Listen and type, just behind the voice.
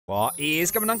What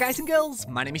is going on, guys and girls?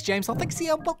 My name is James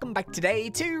ThnxCya and welcome back today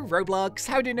to Roblox.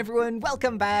 How you doing, everyone?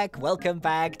 Welcome back, welcome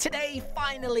back. Today,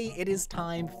 finally, it is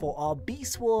time for our Bee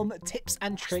Swarm tips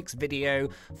and tricks video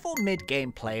for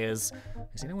mid-game players.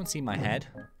 Has anyone seen my head?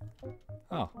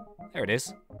 Oh, there it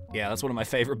is. Yeah, that's one of my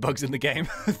favorite bugs in the game.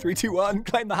 3, 2, 1,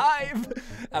 claim the hive!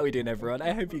 How we doing, everyone?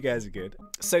 I hope you guys are good.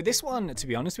 So this one, to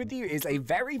be honest with you, is a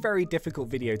very, very difficult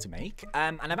video to make.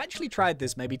 And I've actually tried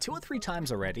this maybe 2 or 3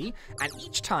 times already. And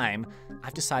each time,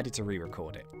 I've decided to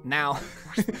re-record it. Now,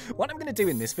 what I'm going to do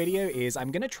in this video is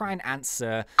I'm going to try and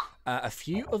answer a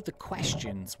few of the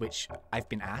questions which I've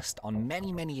been asked on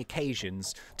many, many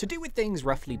occasions to do with things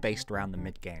roughly based around the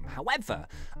mid-game. However,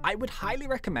 I would highly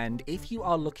recommend if you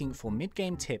are looking for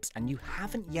mid-game tips and you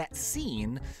haven't yet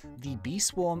seen the Bee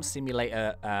Swarm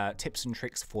Simulator tips and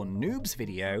tricks for noobs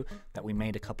video that we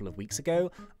made a couple of weeks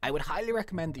ago, I would highly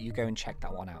recommend that you go and check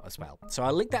that one out as well. So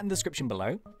I'll link that in the description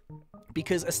below.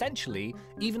 Because essentially,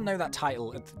 even though that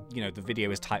title, you know, the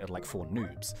video is titled like for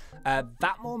noobs,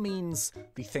 that more means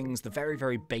the things, the very,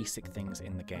 very basic things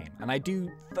in the game. And I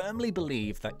do firmly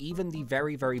believe that even the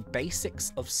very, very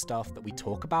basics of stuff that we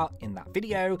talk about in that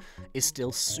video is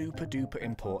still super duper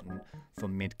important for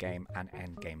mid-game and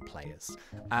end-game players.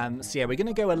 So yeah, we're going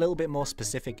to go a little bit more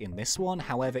specific in this one.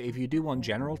 However, if you do want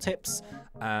general tips,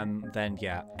 then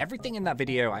yeah, everything in that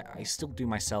video I still do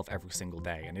myself every single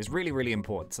day and is really, really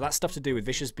important. So that's stuff to do with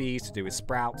vicious bees, to do with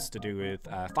sprouts, to do with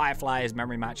fireflies,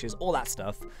 memory matches, all that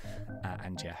stuff.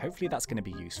 And yeah, hopefully that's going to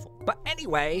be useful. But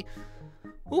anyway,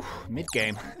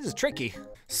 mid-game, this is tricky.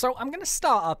 So I'm going to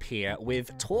start up here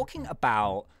with talking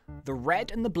about the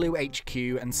red and the blue HQ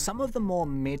and some of the more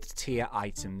mid-tier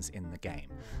items in the game.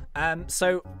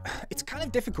 So it's kind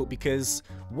of difficult because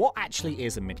what actually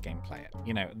is a mid-game player?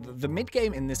 You know, the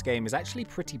mid-game in this game is actually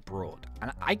pretty broad.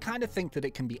 And I kind of think that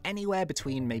it can be anywhere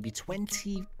between maybe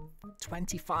 20,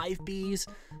 25 bees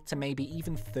to maybe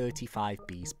even 35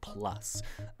 bees plus.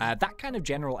 That kind of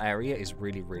general area is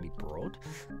really, really broad.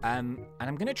 And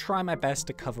I'm going to try my best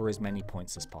to cover as many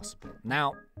points as possible.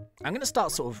 Now, I'm going to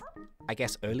start sort of, I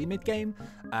guess, early mid-game,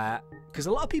 because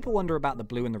a lot of people wonder about the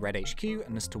blue and the red HQ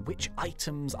and as to which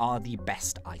items are the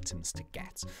best items to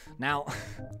get. Now,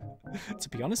 to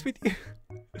be honest with you,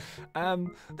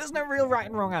 there's no real right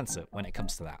and wrong answer when it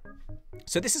comes to that.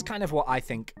 So this is kind of what I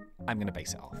think I'm going to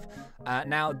base it off.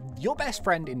 Now, your best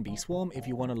friend in Bee Swarm, if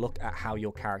you want to look at how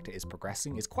your character is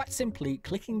progressing, is quite simply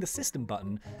clicking the system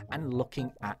button and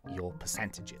looking at your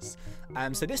percentages.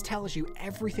 So this tells you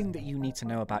everything that you need to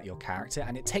know about your character,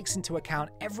 and it takes into account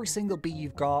every single bee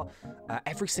you've got,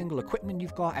 every single equipment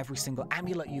you've got, every single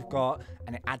amulet you've got,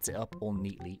 and it adds it up all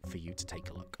neatly for you to take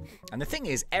a look. And the thing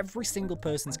is, every single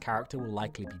person's character will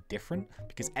likely be different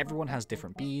because everyone has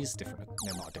different bees, different,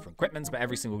 no, not different equipments, but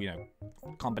every single, you know,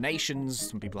 combinations.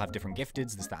 Some people have different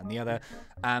gifteds, this, that, and the other.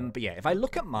 But yeah, if I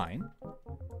look at mine,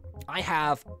 I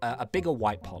have a bigger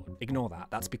white pollen. Ignore that.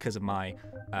 That's because of my,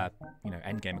 you know,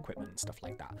 endgame equipment and stuff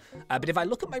like that. But if I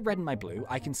look at my red and my blue,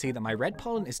 I can see that my red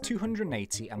pollen is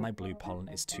 280 and my blue pollen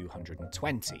is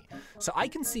 220. So I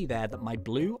can see there that my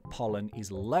blue pollen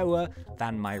is lower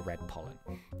than my red pollen.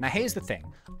 Now, here's the thing.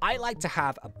 I like to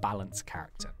have a balanced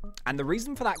character. And the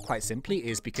reason for that, quite simply,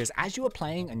 is because as you are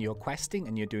playing and you're questing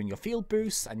and you're doing your field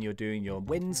boosts and you're doing your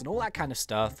wins and all that kind of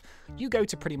stuff, you go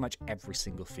to pretty much every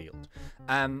single field.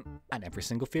 And every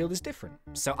single field is different.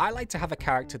 So I like to have a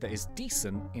character that is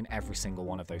decent in every single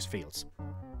one of those fields.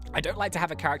 I don't like to have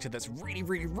a character that's really,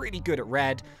 really, really good at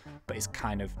red, but is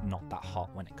kind of not that hot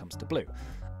when it comes to blue.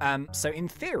 So in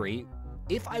theory,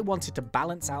 if I wanted to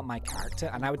balance out my character,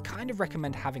 and I would kind of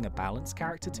recommend having a balanced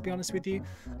character, to be honest with you,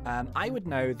 I would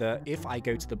know that if I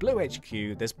go to the blue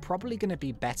HQ, there's probably going to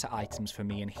be better items for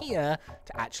me in here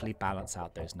to actually balance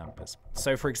out those numbers.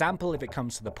 So for example, if it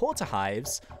comes to the porter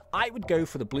hives, I would go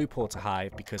for the blue porter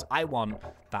hive because I want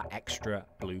that extra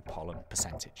blue pollen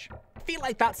percentage. I feel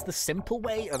like that's the simple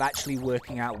way of actually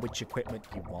working out which equipment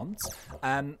you want.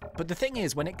 But the thing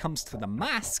is, when it comes to the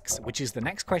masks, which is the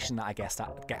next question that I guess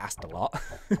that get asked a lot,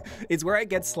 is where it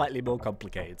gets slightly more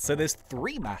complicated. So there's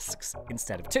 3 masks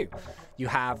instead of 2. You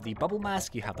have the bubble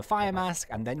mask, you have the fire mask,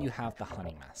 and then you have the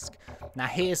honey mask. Now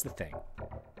here's the thing.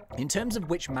 In terms of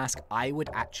which mask I would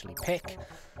actually pick,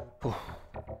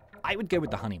 I would go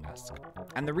with the honey mask.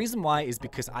 And the reason why is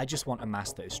because I just want a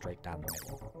mask that is straight down the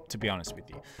middle, to be honest with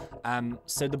you.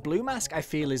 So the blue mask, I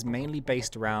feel, is mainly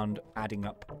based around adding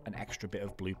up an extra bit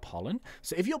of blue pollen.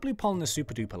 So if your blue pollen is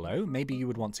super duper low, maybe you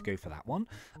would want to go for that one.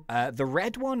 The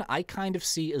red one I kind of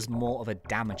see as more of a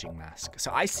damaging mask.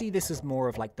 So I see this as more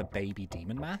of like the baby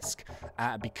demon mask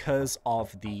because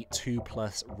of the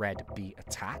 2+ red bee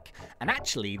attack. And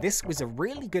actually, this was a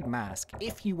really good mask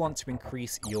if you want to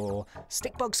increase your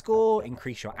stick bug score,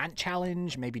 increase your ant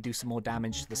challenge, maybe do some more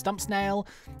damage to the stump snail.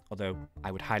 Although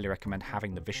I would highly recommend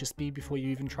having the vicious bee before you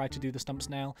even try to do the stump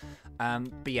snail.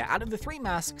 But yeah, out of the 3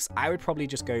 masks, I would probably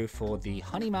just go for the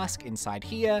honey mask inside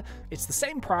here. It's the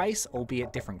same price,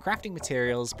 albeit different crafting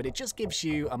materials, but it just gives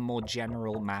you a more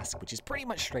general mask, which is pretty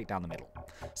much straight down the middle.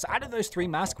 So out of those 3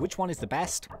 masks, which one is the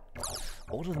best?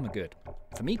 All of them are good.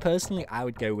 For me personally, I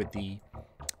would go with the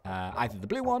either the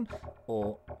blue one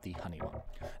or the honey one.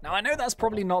 Now, I know that's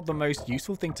probably not the most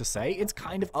useful thing to say. It's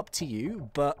kind of up to you,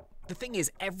 but the thing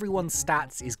is, everyone's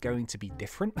stats is going to be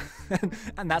different.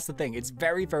 And that's the thing. It's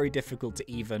very, very difficult to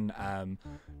even,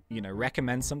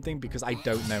 recommend something because I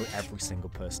don't know every single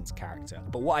person's character.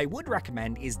 But what I would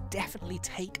recommend is definitely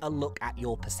take a look at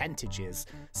your percentages.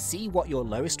 See what your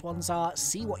lowest ones are,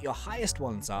 see what your highest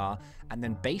ones are, and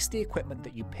then base the equipment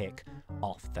that you pick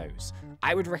off those.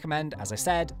 I would recommend, as I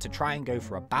said, to try and go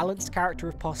for a balanced character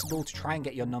if possible, to try and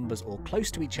get your numbers all close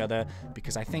to each other,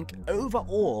 because I think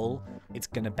overall, it's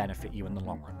going to benefit you in the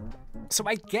long run. So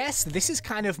I guess this is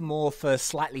kind of more for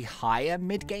slightly higher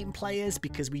mid-game players,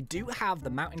 because we do have the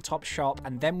mountaintop shop,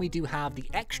 and then we do have the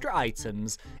extra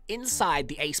items inside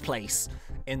the ace place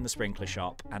in the sprinkler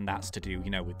shop, and that's to do,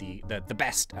 with the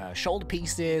best shoulder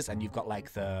pieces, and you've got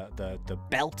like the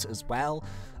belt as well,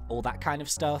 all that kind of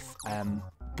stuff.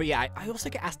 But yeah, I also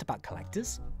get asked about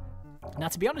collectors. Now,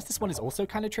 to be honest, this one is also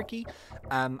kind of tricky,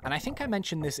 and I think I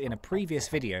mentioned this in a previous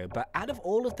video, but out of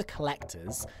all of the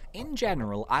collectors, in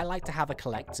general, I like to have a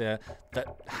collector that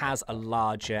has a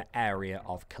larger area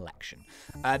of collection.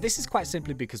 This is quite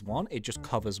simply because, 1, it just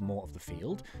covers more of the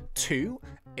field. 2,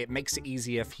 it makes it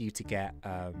easier for you to get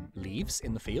leaves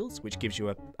in the fields, which gives you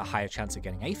a higher chance of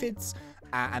getting aphids.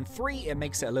 And 3, it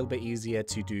makes it a little bit easier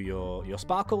to do your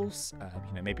sparkles,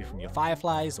 maybe from your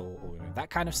fireflies or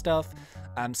that kind of stuff.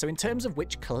 So in terms of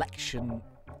which collection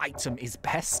item is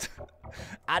best,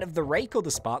 out of the rake or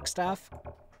the spark staff,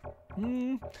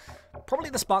 probably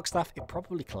the spark staff. It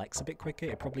probably collects a bit quicker.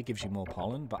 It probably gives you more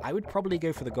pollen, but I would probably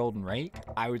go for the golden rake.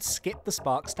 I would skip the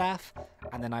spark staff,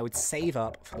 and then I would save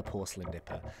up for the porcelain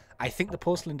dipper. I think the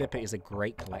porcelain dipper is a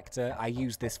great collector. I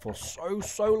use this for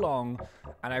so long,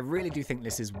 and I really do think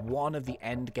this is one of the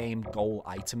end game goal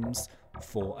items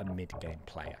for a mid game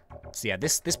player. So yeah,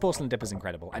 this porcelain dipper is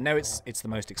incredible. I know it's the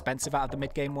most expensive out of the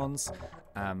mid game ones,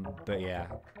 but yeah,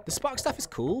 the spark staff is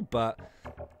cool, but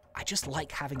I just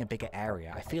like having a bigger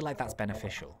area. I feel like that's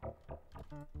beneficial.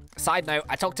 Side note,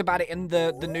 I talked about it in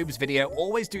the Noobs video.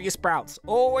 Always do your sprouts.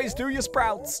 Always do your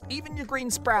sprouts. Even your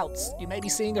green sprouts. You may be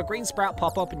seeing a green sprout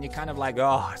pop up and you're kind of like,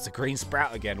 oh, it's a green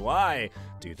sprout again. Why?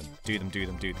 Do them, do them, do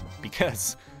them, do them.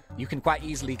 Because you can quite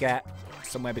easily get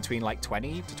somewhere between like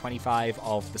 20 to 25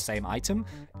 of the same item.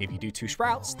 If you do 2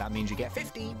 sprouts, that means you get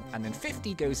 50, and then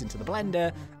 50 goes into the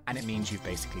blender, and it means you've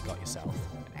basically got yourself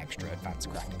an extra advanced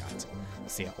crafting item.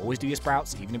 So yeah, always do your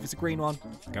sprouts, even if it's a green one.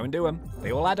 Go and do them.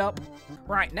 They all add up.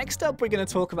 Right, next up, we're going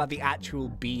to talk about the actual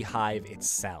beehive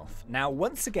itself. Now,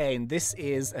 once again, this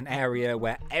is an area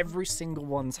where every single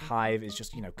one's hive is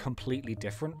just, completely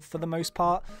different for the most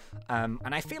part. And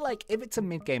I feel like if it's a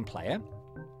mid-game player,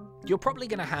 you're probably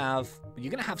going to have,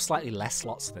 slightly less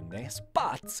slots than this,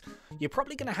 but you're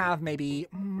probably going to have maybe,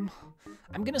 I'm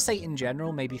going to say in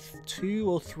general, maybe 2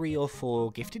 or 3 or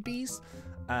 4 gifted bees.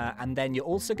 And then you're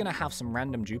also going to have some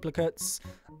random duplicates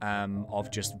of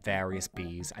just various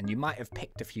bees. And you might have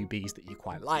picked a few bees that you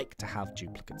quite like to have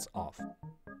duplicates of.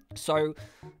 So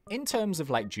in terms of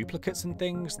like duplicates and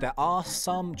things, there are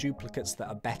some duplicates that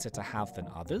are better to have than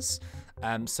others.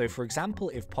 So for example,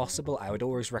 if possible, I would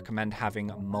always recommend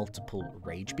having multiple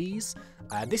rage bees.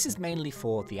 This is mainly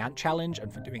for the ant challenge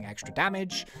and for doing extra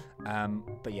damage.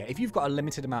 But yeah, if you've got a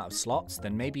limited amount of slots,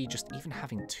 then maybe just even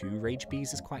having 2 rage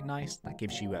bees is quite nice. That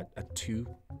gives you a 2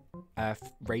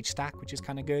 rage stack, which is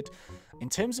kind of good. In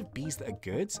terms of bees that are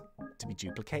good to be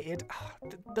duplicated,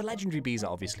 the legendary bees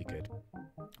are obviously good.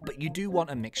 But you do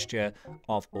want a mixture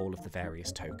of all of the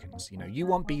various tokens. You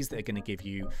want bees that are going to give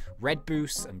you red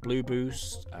boosts and blue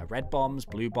boosts, red bombs,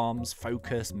 blue bombs,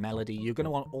 focus, melody. You're going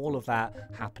to want all of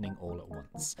that happening all at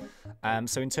once.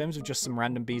 So in terms of just some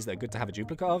random bees that are good to have a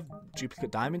duplicate of,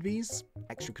 duplicate diamond bees,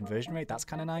 extra conversion rate, that's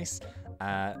kind of nice.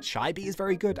 Shy bee is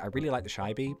very good. I really like the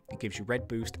shy bee. It gives you red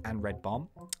boost and red bomb.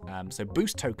 So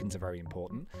boost tokens are very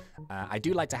important. I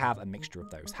do like to have a mixture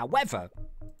of those. However,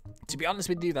 To be honest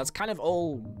with you, that's kind of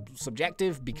all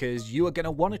subjective because you are going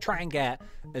to want to try and get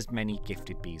as many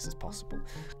gifted bees as possible.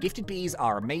 Gifted bees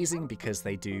are amazing because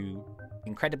they do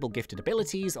incredible gifted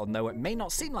abilities, although it may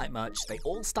not seem like much, they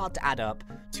all start to add up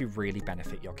to really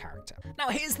benefit your character. Now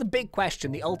here's the big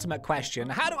question, the ultimate question.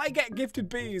 How do I get gifted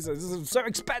bees? This is so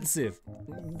expensive.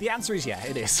 The answer is yeah,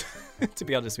 it is, to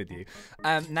be honest with you.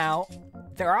 Now,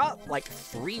 there are like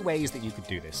 3 ways that you could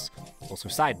do this. Also,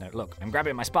 side note, look, I'm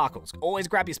grabbing my sparkles. Always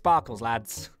grab your sparkles,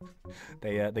 lads.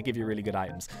 They give you really good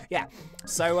items. Yeah,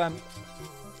 so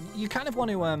you kind of want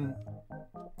to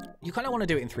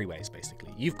do it in 3 ways,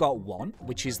 basically. You've got 1,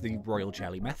 which is the royal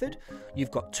jelly method.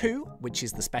 You've got 2, which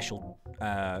is the special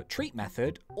treat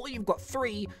method. Or you've got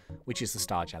 3, which is the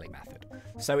star jelly method.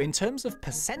 So in terms of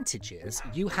percentages,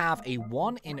 you have a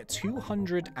 1 in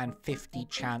 250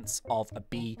 chance of a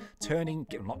bee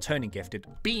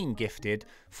being gifted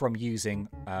from using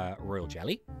royal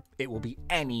jelly. It will be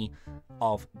any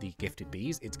of the gifted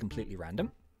bees. It's completely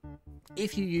random.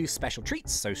 If you use special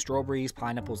treats, so strawberries,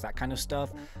 pineapples, that kind of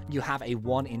stuff, you have a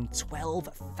 1 in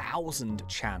 12,000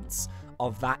 chance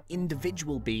of that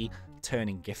individual bee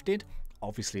turning gifted.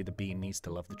 Obviously, the bee needs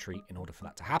to love the treat in order for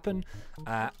that to happen.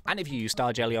 And if you use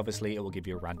star jelly, obviously, it will give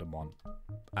you a random 1.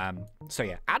 So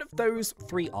yeah, out of those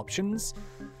 3 options,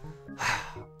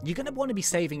 you're going to want to be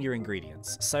saving your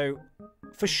ingredients. So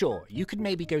for sure, you could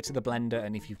maybe go to the blender,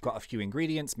 and if you've got a few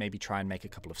ingredients, maybe try and make a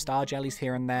couple of star jellies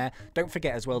here and there. Don't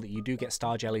forget as well that you do get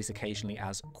star jellies occasionally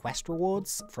as quest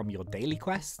rewards from your daily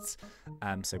quests.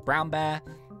 So brown bear,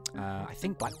 I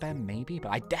think black bear maybe,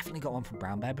 but I definitely got one from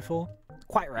brown bear before.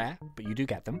 Quite rare, but you do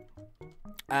get them.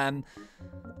 And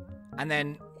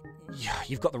then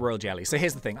you've got the royal jelly. So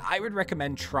here's the thing. I would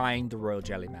recommend trying the royal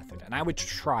jelly method, and I would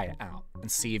try it out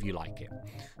and see if you like it.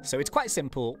 So it's quite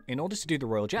simple. In order to do the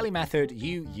royal jelly method,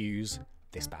 you use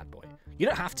this bad boy. You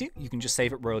don't have to. You can just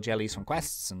save up royal jellies from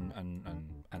quests and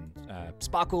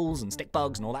sparkles and stick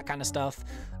bugs and all that kind of stuff.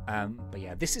 But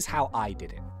yeah, this is how I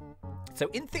did it. So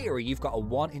in theory, you've got a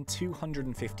 1 in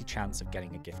 250 chance of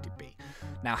getting a gifted bee.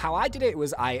 Now, how I did it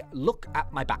was I look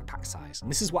at my backpack size, and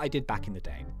this is what I did back in the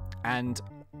day. And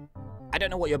I don't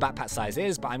know what your backpack size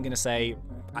is, but I'm going to say,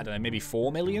 I don't know, maybe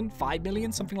 4 million, 5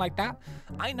 million, something like that.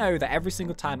 I know that every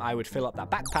single time I would fill up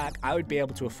that backpack, I would be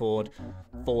able to afford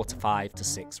 4 to 5 to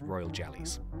 6 royal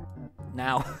jellies.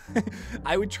 Now,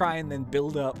 I would try and then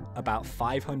build up about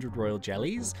 500 royal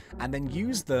jellies and then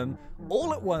use them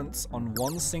all at once on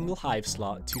one single hive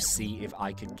slot to see if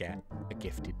I could get a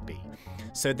gifted bee.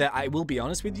 So that I will be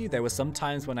honest with you, there were some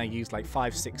times when I used like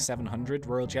 500, 600, 700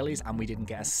 royal jellies and we didn't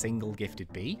get a single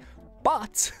gifted bee.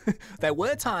 But there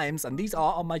were times, and these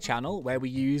are on my channel, where we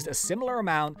used a similar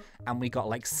amount and we got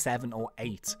like 7 or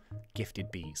 8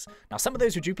 gifted bees. Now, some of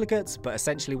those were duplicates, but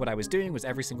essentially what I was doing was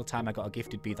every single time I got a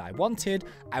gifted bee that I wanted,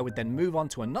 I would then move on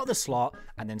to another slot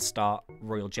and then start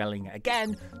royal jellying it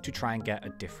again to try and get a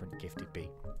different gifted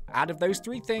bee. Out of those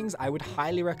 3 things, I would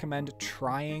highly recommend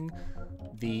trying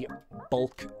the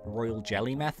bulk royal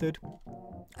jelly method.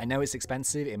 I know it's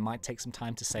expensive, it might take some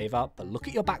time to save up, but look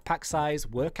at your backpack size,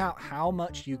 work out how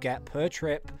much you get per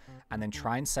trip, and then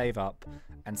try and save up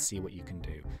and see what you can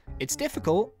do. It's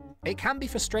difficult, it can be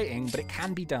frustrating, but it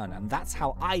can be done, and that's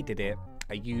how I did it.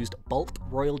 I used bulk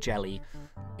royal jelly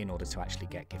in order to actually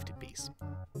get gifted bees.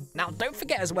 Now, don't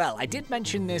forget as well, I did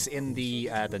mention this in the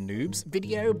Noobs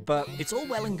video, but it's all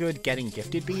well and good getting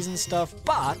gifted bees and stuff,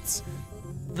 but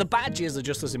the badges are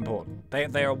just as important.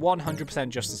 They are 100%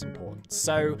 just as important.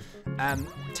 So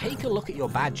take a look at your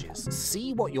badges.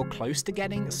 See what you're close to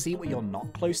getting, see what you're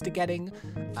not close to getting,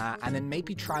 and then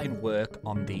maybe try and work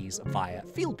on these via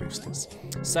field boosters.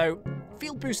 So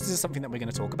field boosters is something that we're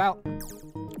going to talk about.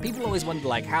 People always wonder,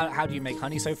 like, how do you make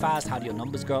honey so fast? How do your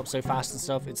numbers go up so fast and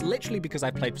stuff? It's literally because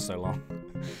I played for so long.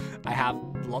 I have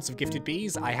lots of gifted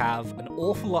bees. I have an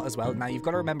awful lot as well. Now, you've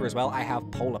got to remember as well, I have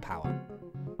polar power.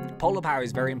 Polar power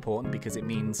is very important because it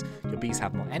means your bees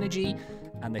have more energy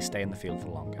and they stay in the field for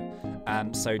longer.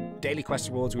 So daily quest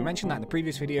rewards, we mentioned that in the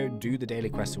previous video. Do the daily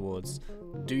quest rewards,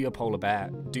 do your polar bear,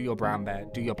 do your brown bear,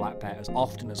 do your black bear as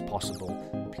often as possible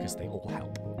because they all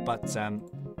help. But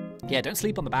yeah, don't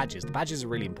sleep on the badges. The badges are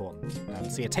really important.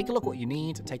 So yeah, take a look what you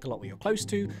need, take a look what you're close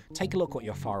to, take a look what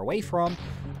you're far away from,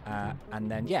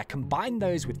 and then yeah, combine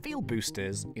those with field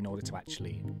boosters in order to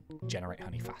actually generate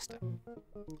honey faster.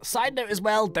 Side note as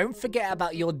well, don't forget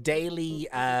about your daily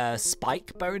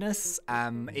spike bonus.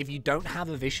 If you don't have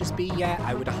a vicious bee yet,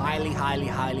 I would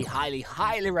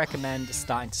highly recommend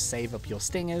starting to save up your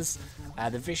stingers.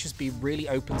 The vicious bee really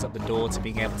opens up the door to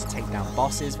being able to take down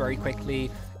bosses very quickly.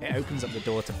 It opens up the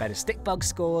door to better stick bug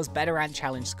scores, better ant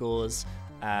challenge scores,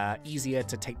 easier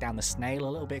to take down the snail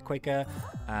a little bit quicker.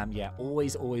 Yeah,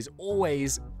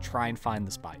 always try and find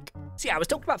the spike. So yeah, I was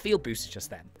talking about field boosters just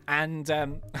then, and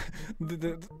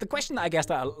the question that I guess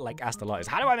that I like asked a lot is,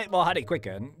 how do I make more honey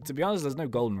quicker? And to be honest, there's no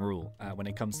golden rule when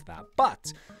it comes to that,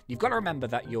 but you've got to remember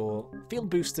that your field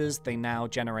boosters, they now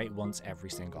generate once every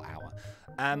single hour.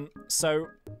 So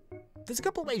there's a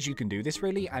couple of ways you can do this,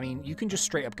 really. I mean, you can just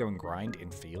straight up go and grind in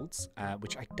fields,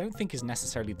 which I don't think is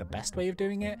necessarily the best way of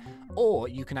doing it. Or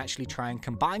you can actually try and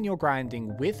combine your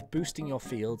grinding with boosting your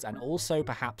fields and also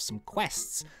perhaps some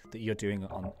quests that you're doing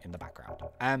in the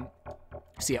background.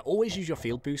 So yeah, always use your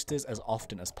field boosters as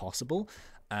often as possible.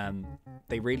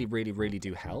 They really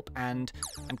do help. And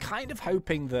I'm kind of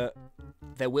hoping that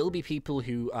there will be people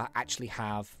who actually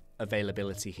have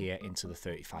availability here into the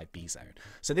 35B zone.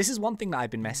 So this is one thing that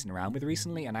I've been messing around with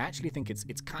recently, and I actually think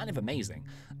it's kind of amazing,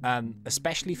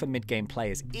 especially for mid-game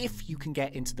players, if you can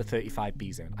get into the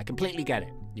 35B zone. I completely get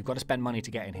it. You've got to spend money to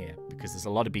get in here because there's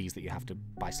a lot of bees that you have to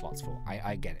buy slots for.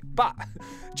 I get it. But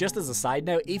just as a side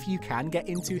note, if you can get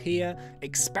into here,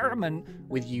 experiment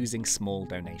with using small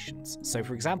donations. So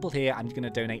for example here, I'm going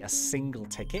to donate a single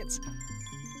ticket,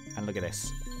 and look at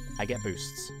this. I get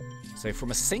boosts. So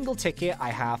from a single ticket, I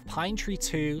have Pine Tree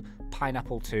 2,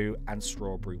 Pineapple 2, and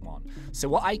Strawberry 1. So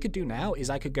what I could do now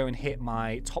is I could go and hit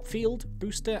my top field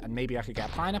booster, and maybe I could get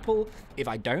a Pineapple. If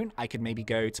I don't, I could maybe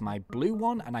go to my blue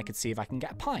one, and I could see if I can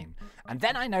get a Pine. And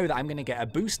then I know that I'm going to get a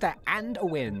booster and a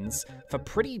wins for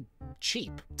pretty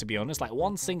cheap, to be honest, like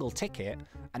one single ticket,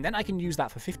 and then I can use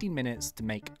that for 15 minutes to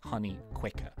make honey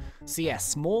quicker. So yeah,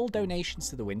 small donations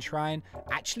to the Wind Shrine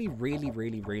actually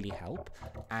really help,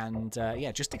 and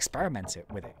yeah, just experiment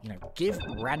with it. You know, give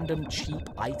random cheap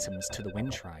items to the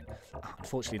Wind Shrine.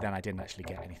 Unfortunately, then I didn't actually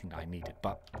get anything that I needed,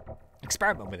 but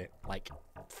experiment with it, like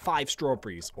 5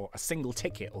 strawberries or a single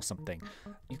ticket or something.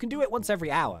 You can do it once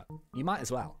every hour. You might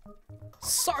as well.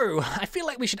 So, I feel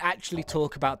like we should actually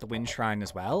talk about the Wind Shrine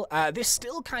as well. This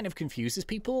still kind of confuses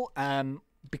people,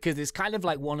 because it's kind of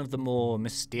like one of the more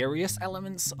mysterious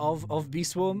elements of Bee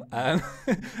Swarm.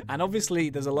 And obviously,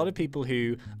 there's a lot of people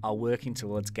who are working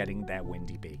towards getting their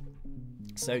Windy Bee.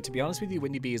 So, to be honest with you,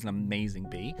 Windy Bee is an amazing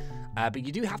bee, but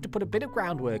you do have to put a bit of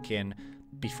groundwork in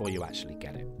before you actually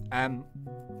get it.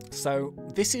 So,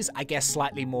 this is, I guess,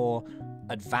 slightly more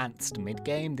advanced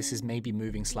mid-game. This is maybe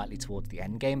moving slightly towards the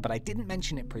end game, but I didn't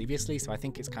mention it previously, so I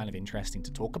think it's kind of interesting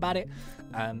to talk about it.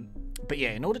 But yeah,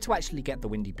 in order to actually get the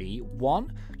Windy Bee,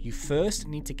 one, you first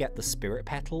need to get the Spirit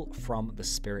Petal from the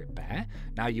Spirit Bear.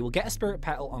 Now, you will get a Spirit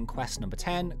Petal on quest number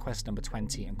 10, quest number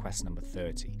 20, and quest number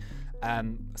 30.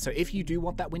 So if you do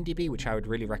want that Windy Bee, which I would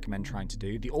really recommend trying to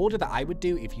do, the order that I would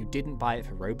do if you didn't buy it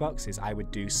for Robux is I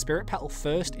would do Spirit Petal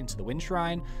first into the Wind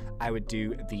Shrine, I would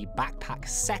do the Backpack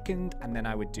second, and then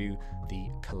I would do the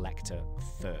Collector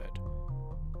third.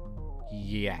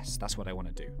 Yes, that's what I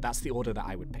want to do. That's the order that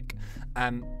I would pick.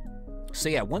 So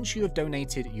yeah, once you have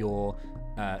donated your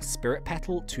Spirit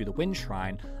Petal to the Wind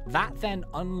Shrine, that then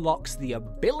unlocks the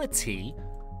ability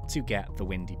to get the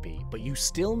Windy Bee, but you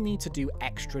still need to do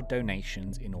extra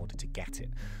donations in order to get it.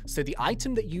 So the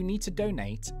item that you need to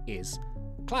donate is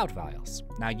Cloud Vials.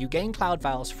 Now, you gain Cloud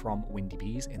Vials from Windy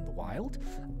Bees in the wild,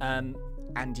 and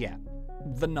yeah,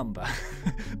 the number.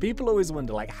 People always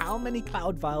wonder, like, how many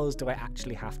Cloud Vials do I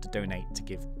actually have to donate to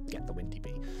get the Windy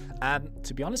Bee?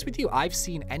 To be honest with you, I've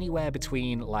seen anywhere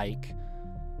between, like,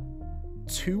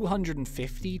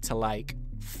 250 to, like,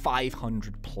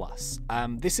 500 plus.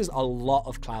 This is a lot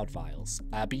of Cloud Vials,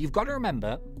 but you've got to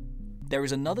remember there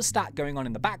is another stat going on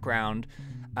in the background,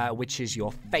 which is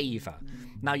your favor.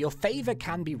 Now, your favor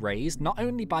can be raised not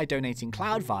only by donating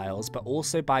Cloud Vials, but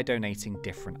also by donating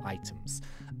different items.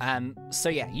 So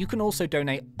yeah, you can also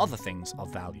donate other things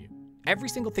of value. Every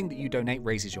single thing that you donate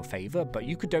raises your favor, but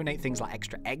you could donate things like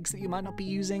extra eggs that you might not be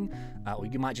using, or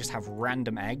you might just have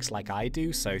random eggs like I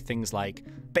do, so things like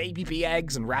baby bee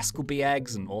eggs and rascal bee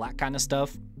eggs and all that kind of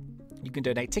stuff. You can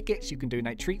donate tickets, you can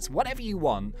donate treats, whatever you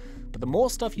want, but the more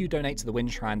stuff you donate to the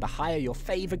Wind Shrine, the higher your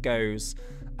favor goes,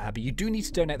 but you do need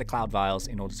to donate the Cloud Vials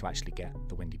in order to actually get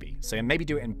the Windy Bee. So maybe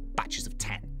do it in batches of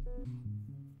 10.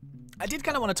 I did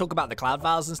kind of want to talk about the Cloud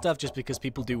Vials and stuff, just because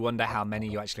people do wonder how many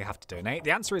you actually have to donate.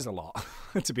 The answer is a lot.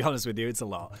 To be honest with you, it's a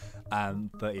lot.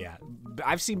 But yeah,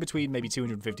 I've seen between maybe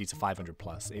 250 to 500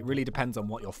 plus. It really depends on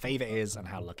what your favor is and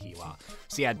how lucky you are.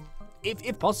 So yeah,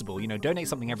 if possible, you know, donate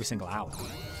something every single hour.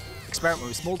 Experiment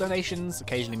with small donations,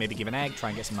 occasionally maybe give an egg, try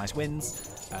and get some nice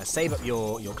wins. Save up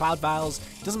your Cloud Vials.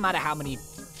 It doesn't matter how many,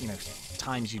 you know,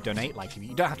 times you donate. Like,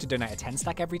 you don't have to donate a 10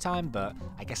 stack every time, but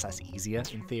I guess that's easier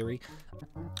in theory.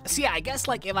 So yeah, I guess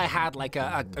like if I had like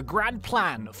a grand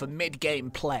plan for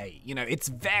mid-game play, you know, it's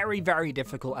very, very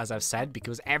difficult, as I've said,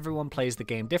 because everyone plays the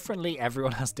game differently,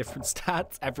 everyone has different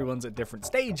stats, everyone's at different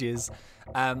stages,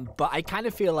 but I kind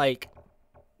of feel like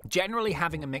generally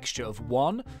having a mixture of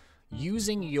one,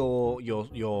 using your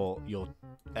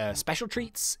special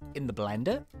treats in the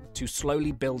blender to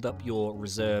slowly build up your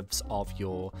reserves of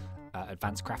your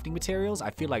advanced crafting materials.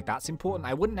 I feel like that's important.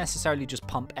 I wouldn't necessarily just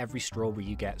pump every strawberry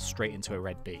you get straight into a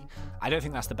red bee. I don't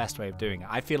think that's the best way of doing it.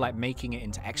 I feel like making it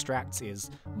into extracts is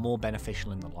more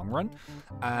beneficial in the long run.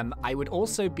 I would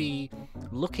also be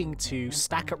looking to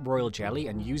stack up royal jelly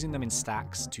and using them in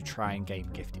stacks to try and gain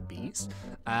gifted bees.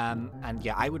 And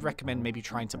yeah, I would recommend maybe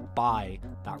trying to buy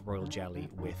that royal jelly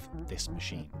with this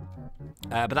machine.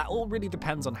 But that all really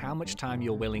depends on how much time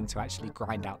you're willing to actually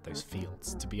grind out those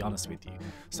fields, to be honest with you.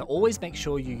 So always make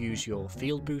sure you use your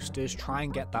field boosters, try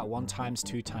and get that 1 times,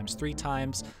 2 times, 3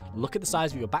 times, look at the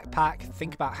size of your backpack,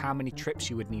 think about how many trips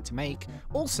you would need to make.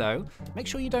 Also, make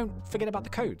sure you don't forget about the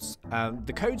codes.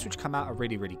 The codes which come out are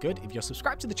really, really good. If you're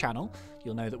subscribed to the channel,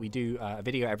 you'll know that we do a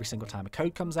video every single time a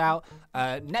code comes out.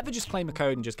 Never just claim a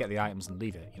code and just get the items and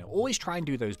leave it. You know, always try and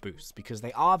do those boosts because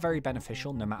they are very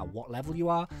beneficial no matter what level you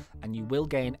are, and you will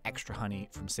gain extra honey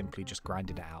from simply just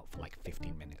grinding it out for like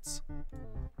 15 minutes.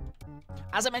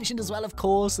 As I mentioned as well, of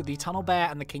course, the tunnel bear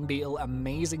and the king beetle,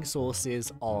 amazing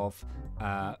sources of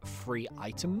free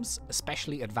items,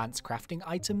 especially advanced crafting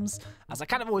items. As I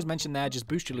kind of always mentioned there, just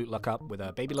boost your loot luck up with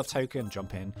a baby love token,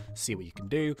 jump in, see what you can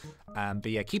do.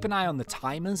 But yeah, keep an eye on the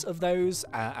timers of those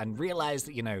and realize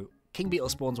that, you know, king beetle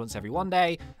spawns once every 1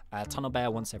 day, tunnel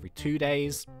bear once every 2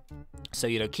 days. So,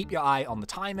 you know, keep your eye on the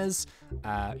timers,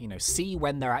 you know, see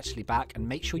when they're actually back and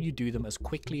make sure you do them as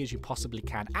quickly as you possibly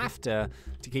can after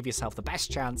to give yourself the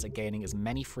best chance at gaining as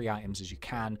many free items as you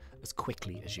can as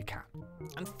quickly as you can.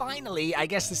 And finally, I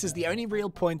guess this is the only real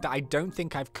point that I don't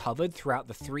think I've covered throughout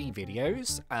the 3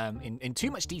 videos, in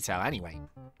too much detail anyway.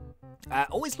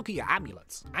 Always look at your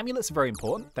amulets. Amulets are very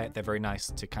important. They're very nice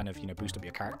to kind of, you know, boost up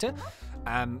your character.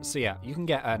 So yeah, you can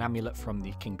get an amulet from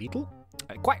the king beetle.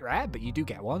 Quite rare, but you do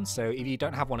get one. So if you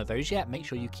don't have one of those yet, make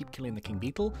sure you keep killing the king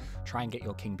beetle. Try and get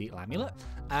your king beetle amulet.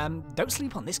 Don't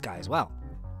sleep on this guy as well.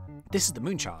 This is the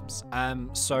moon charms.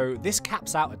 So this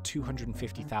caps out at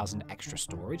 250,000 extra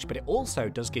storage, but it also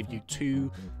does give you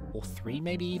 2 or 3,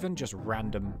 maybe even, just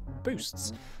random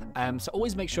boosts. So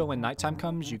always make sure when nighttime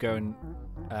comes, you go and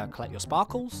collect your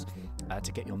sparkles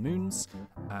to get your moons.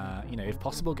 You know, if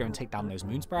possible, go and take down those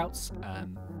moon sprouts.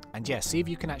 And yeah, see if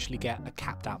you can actually get a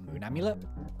capped out moon amulet.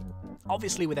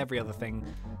 Obviously, with every other thing,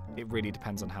 it really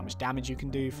depends on how much damage you can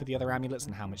do for the other amulets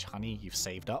and how much honey you've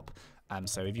saved up.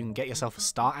 So if you can get yourself a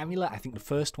star amulet, I think the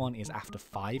first one is after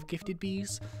 5 gifted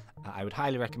bees. I would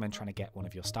highly recommend trying to get one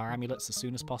of your star amulets as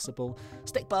soon as possible.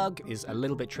 Stick bug is a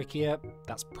little bit trickier.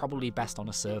 That's probably best on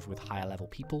a server with higher level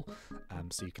people,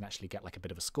 so you can actually get like a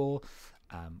bit of a score.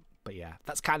 But yeah,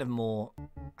 that's kind of more,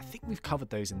 I think we've covered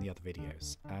those in the other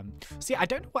videos. So yeah, I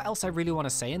don't know what else I really want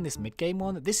to say in this mid-game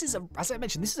one. This is, as I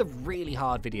mentioned, this is a really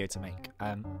hard video to make.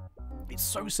 It's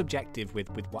so subjective with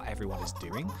what everyone is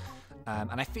doing.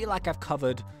 And I feel like I've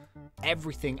covered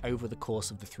everything over the course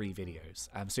of the 3 videos.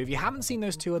 So if you haven't seen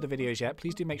those 2 other videos yet,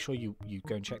 please do make sure you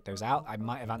go and check those out. I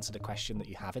might have answered a question that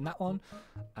you have in that one.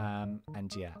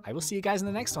 And yeah, I will see you guys in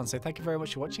the next one. So thank you very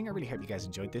much for watching. I really hope you guys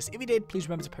enjoyed this. If you did, please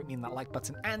remember to poke me in that like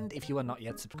button. And if you are not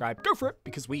yet subscribed, go for it,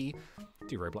 because we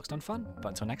do Roblox done fun. But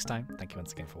until next time, thank you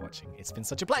once again for watching. It's been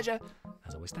such a pleasure.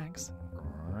 As always, thanks.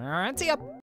 And see ya.